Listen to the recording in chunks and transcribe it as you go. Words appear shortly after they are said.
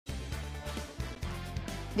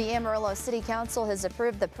The Amarillo City Council has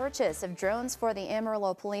approved the purchase of drones for the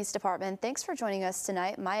Amarillo Police Department. Thanks for joining us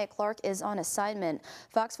tonight. Maya Clark is on assignment.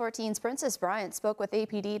 Fox 14's Princess Bryant spoke with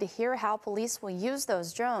APD to hear how police will use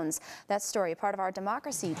those drones. That story, part of our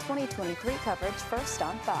Democracy 2023 coverage, first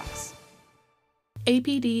on Fox.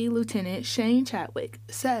 APD Lt. Shane Chadwick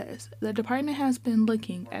says the department has been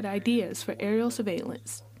looking at ideas for aerial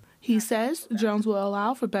surveillance. He says drones will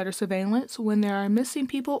allow for better surveillance when there are missing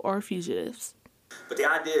people or fugitives. But the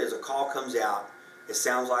idea is a call comes out, it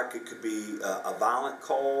sounds like it could be a violent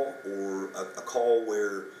call or a call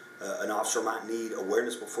where an officer might need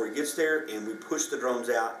awareness before he gets there, and we push the drones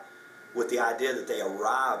out with the idea that they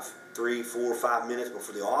arrive 3, 4, 5 minutes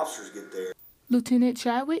before the officers get there. Lieutenant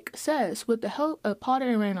Chadwick says with the help of Potter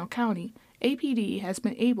and Randall County, APD has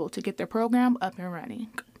been able to get their program up and running.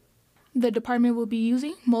 The department will be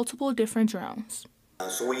using multiple different drones.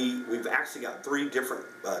 So we've actually got 3 different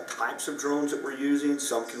types of drones that we're using.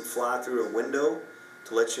 Some can fly through a window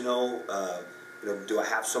to let you know, do I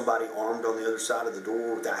have somebody armed on the other side of the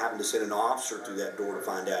door without having to send an officer through that door to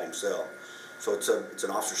find out himself. So it's an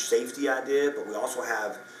officer safety idea, but we also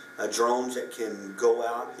have drones that can go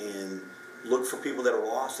out and look for people that are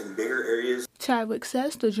lost in bigger areas. Chadwick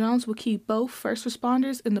says the drones will keep both first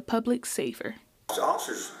responders and the public safer. So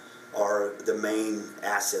officers are the main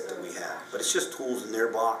asset that we have, but it's just tools in their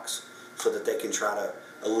box so that they can try to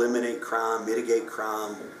eliminate crime, mitigate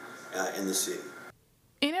crime in the city.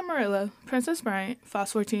 In Amarillo, Princess Bryant,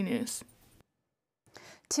 Fox 14 News.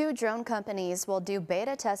 2 drone companies will do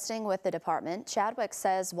beta testing with the department. Chadwick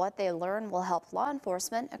says what they learn will help law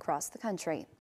enforcement across the country.